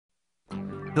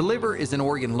The liver is an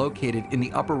organ located in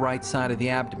the upper right side of the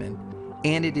abdomen,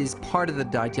 and it is part of the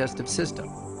digestive system.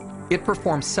 It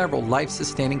performs several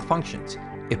life-sustaining functions.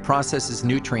 It processes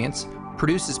nutrients,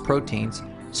 produces proteins,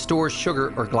 stores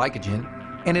sugar or glycogen,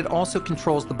 and it also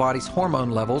controls the body's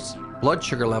hormone levels, blood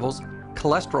sugar levels,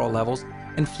 cholesterol levels,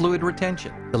 and fluid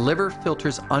retention. The liver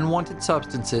filters unwanted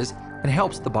substances and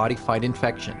helps the body fight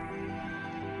infection.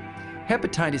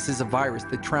 Hepatitis is a virus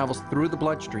that travels through the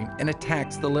bloodstream and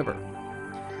attacks the liver.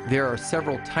 There are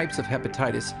several types of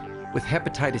hepatitis, with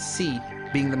hepatitis C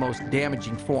being the most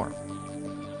damaging form.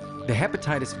 The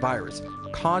hepatitis virus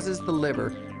causes the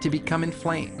liver to become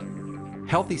inflamed.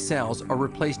 Healthy cells are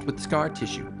replaced with scar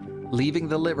tissue, leaving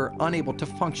the liver unable to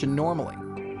function normally.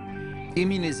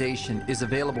 Immunization is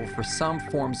available for some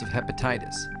forms of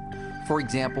hepatitis. For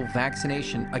example,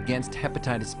 vaccination against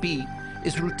hepatitis B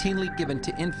is routinely given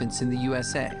to infants in the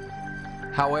USA.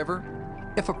 However,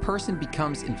 if a person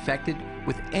becomes infected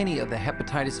with any of the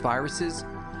hepatitis viruses,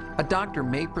 a doctor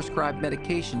may prescribe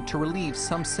medication to relieve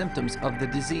some symptoms of the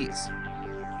disease.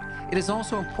 It is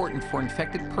also important for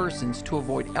infected persons to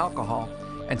avoid alcohol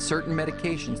and certain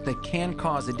medications that can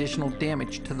cause additional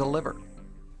damage to the liver.